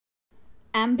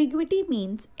Ambiguity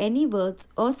means any words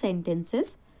or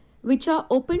sentences which are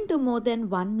open to more than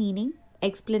one meaning,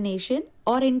 explanation,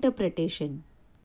 or interpretation.